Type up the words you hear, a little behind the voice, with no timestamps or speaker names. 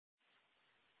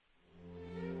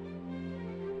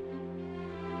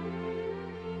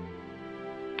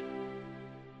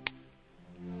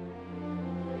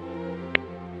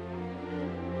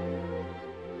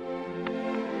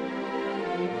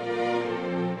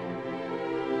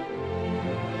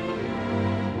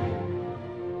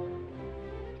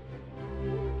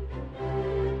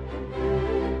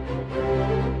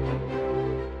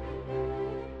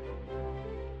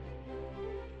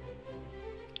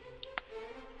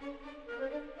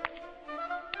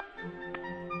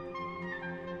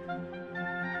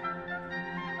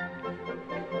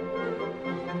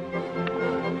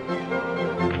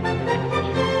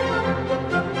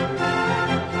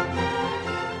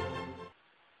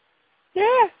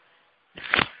Yeah.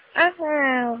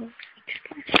 Oh.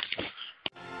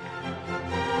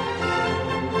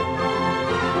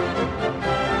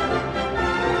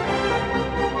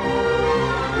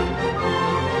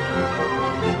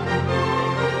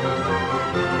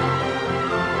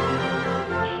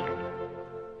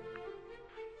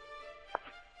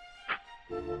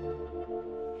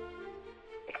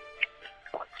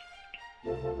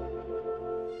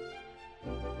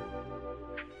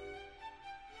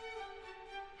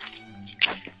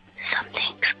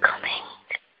 Something's coming.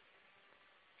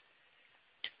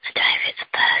 I don't know if it's a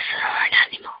person or an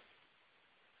animal.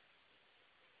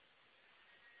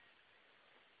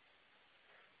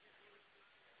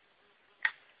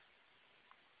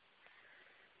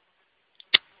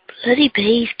 Bloody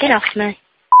bees, get off me.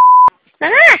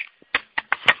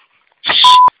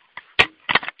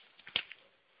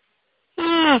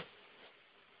 Ah!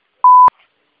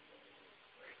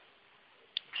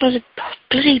 There's a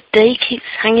bloody bee keeps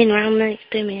hanging around me, it's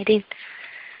doing me head in.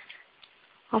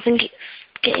 I think it's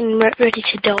getting ready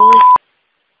to die.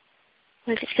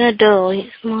 Well, if it's gonna die,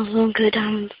 it's might as well go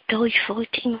down and die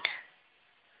fighting.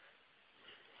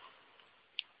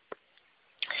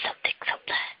 Something's up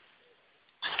there.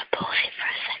 I'm gonna pause it for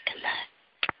a second though.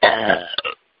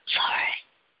 Sorry.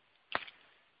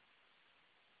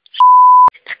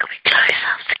 It's coming close,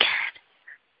 I'm scared.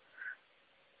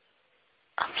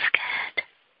 I'm scared.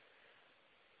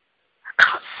 I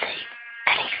can't see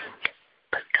anything,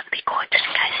 but I've got to be quiet just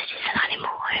in case it is an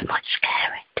animal who might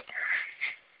scare it.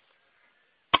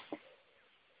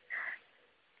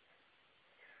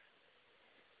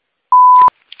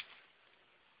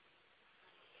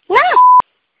 No!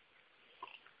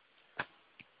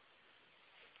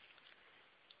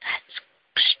 That's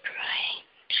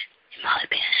strange. It might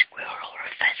be a squirrel or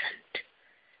a pheasant.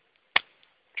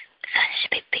 That's a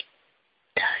bit big,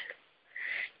 though.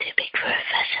 Too big for a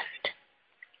pheasant.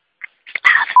 I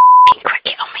have a f***ing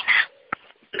cricket on me now.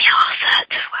 My arse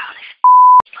hurts as well. This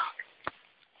look.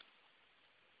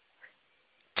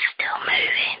 It's still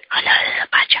moving. I know there's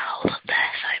a badger hole up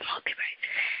there, so it might be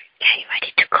getting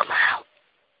ready to come out.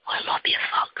 Or it might be a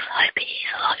fox. I hope it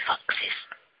is. I like foxes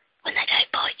when they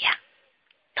don't bite you.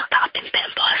 Not that I've been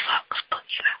bitten by a fox, but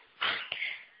you know.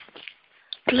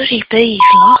 Bloody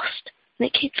bee's lost. And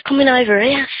it keeps coming over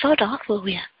here. Sod off, will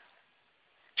you?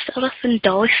 Sod off and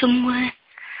die somewhere.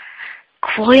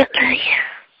 Quietly.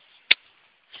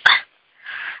 I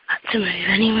had to move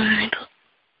anyway, but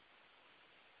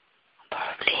I'm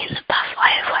probably in the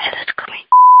pathway of whatever's coming.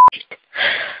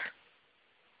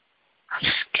 I'm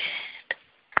scared.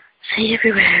 See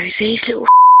everywhere is these little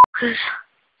f***ers.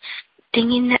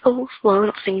 Stinging nettles. Well,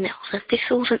 not stinging nettles, they're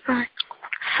thistles, aren't they? I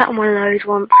sat on one of those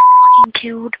once, fucking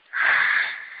killed.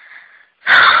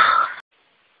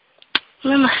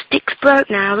 My stick's broke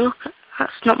now, look.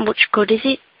 That's not much good, is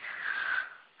it?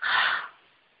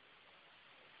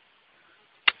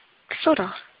 Sort of.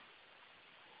 I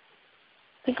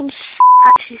think I'm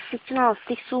actually sitting on a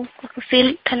thistle. I can feel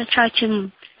it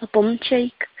penetrating my bum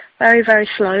cheek. Very, very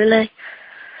slowly.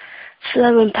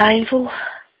 Slow and painful.